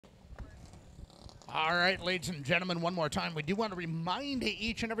All right, ladies and gentlemen, one more time. We do want to remind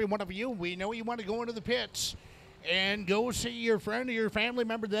each and every one of you, we know you want to go into the pits and go see your friend or your family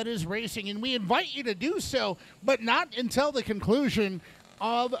member that is racing, and we invite you to do so, but not until the conclusion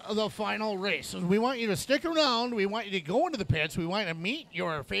of the final race. So we want you to stick around. We want you to go into the pits. We want you to meet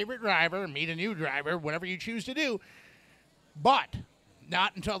your favorite driver, meet a new driver, whatever you choose to do, but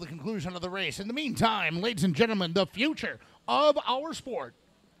not until the conclusion of the race. In the meantime, ladies and gentlemen, the future of our sport,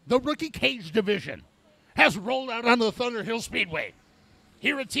 the Rookie Cage Division, has rolled out on the Thunder Hill Speedway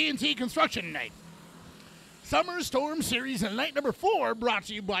here at TNT Construction Night. Summer Storm Series and night number 4 brought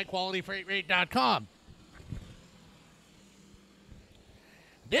to you by QualityFreightRate.com.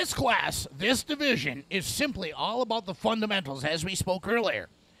 This class, this division, is simply all about the fundamentals, as we spoke earlier.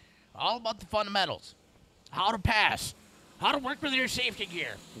 All about the fundamentals. How to pass, how to work with your safety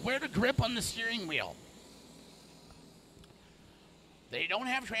gear, where to grip on the steering wheel. They don't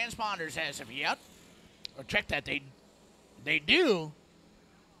have transponders as of yet. Or check that, they do.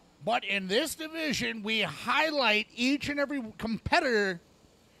 But in this division, we highlight each and every competitor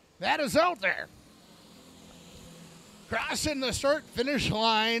that is out there. Crossing the start-finish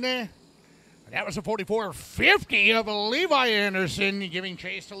line. That was a 44.50 of Levi Anderson, giving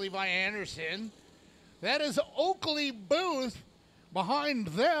chase to Levi Anderson. That is Oakley Booth. Behind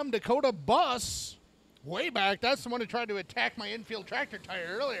them, Dakota Bus. Way back, that's the one who tried to attack my infield tractor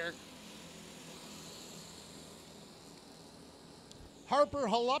tire earlier. Harper,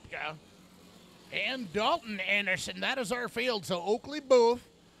 Halopka, and Dalton Anderson. That is our field. So Oakley Booth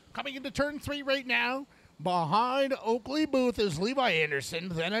coming into turn 3 right now. Behind Oakley Booth is Levi Anderson.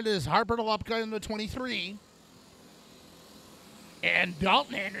 Then it is Harper Halopka in the 23. And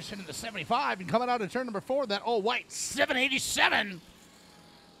Dalton Anderson in the 75. And coming out of turn number 4, that all-white 787.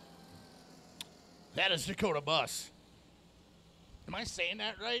 That is Dakota Bus. Am I saying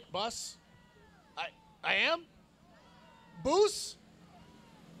that right, Bus? I am? Boos?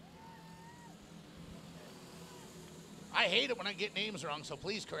 I hate it when I get names wrong, so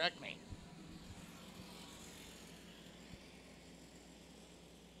please correct me.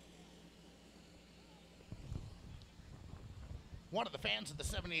 One of the fans of the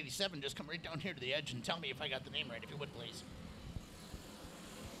 787 just come right down here to the edge and tell me if I got the name right, if you would, please.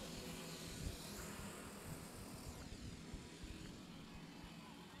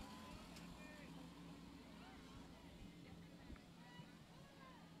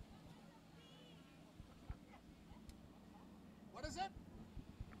 What is it?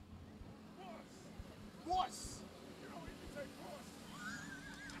 Wuss. You know, you can say wuss.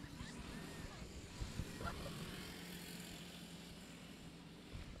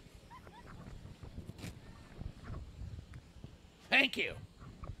 Thank you.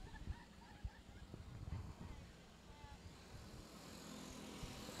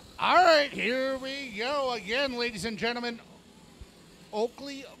 All right, here we go again, ladies and gentlemen.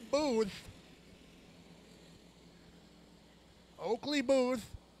 Oakley Booth. Oakley Booth,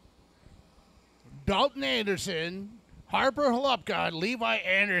 Dalton Anderson, Harper Halopka, Levi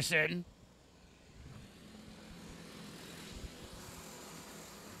Anderson.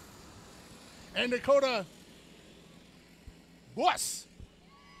 And Dakota Bus.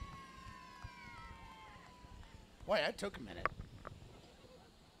 Boy, that took a minute.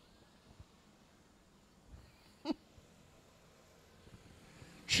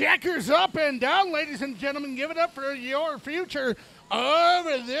 Checkers up and down, ladies and gentlemen. Give it up for your future of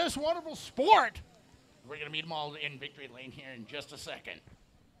this wonderful sport. We're going to meet them all in victory lane here in just a second.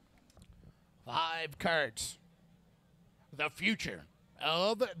 5 cards. The future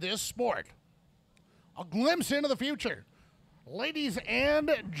of this sport. A glimpse into the future. Ladies and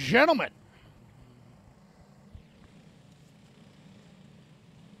gentlemen.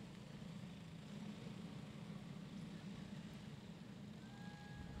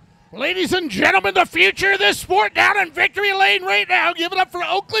 Ladies and gentlemen, the future of this sport down in victory lane right now. Give it up for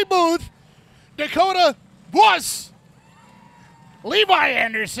Oakley Booth, Dakota Bus, Levi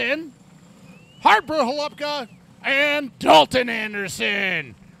Anderson, Harper Halopka, and Dalton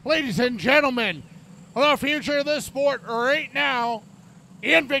Anderson. Ladies and gentlemen, the future of this sport right now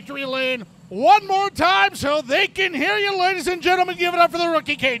in victory lane. One more time so they can hear you, ladies and gentlemen. Give it up for the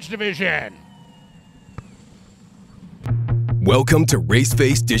Rookie Cage Division. Welcome to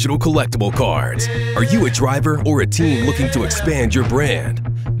Raceface Digital Collectible Cards. Are you a driver or a team looking to expand your brand?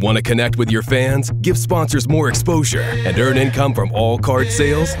 Want to connect with your fans, give sponsors more exposure, and earn income from all card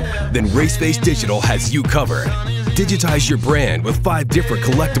sales? Then Raceface Digital has you covered. Digitize your brand with 5 different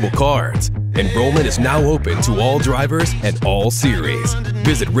collectible cards. Enrollment is now open to all drivers and all series.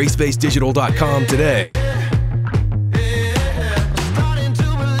 Visit racefacedigital.com today.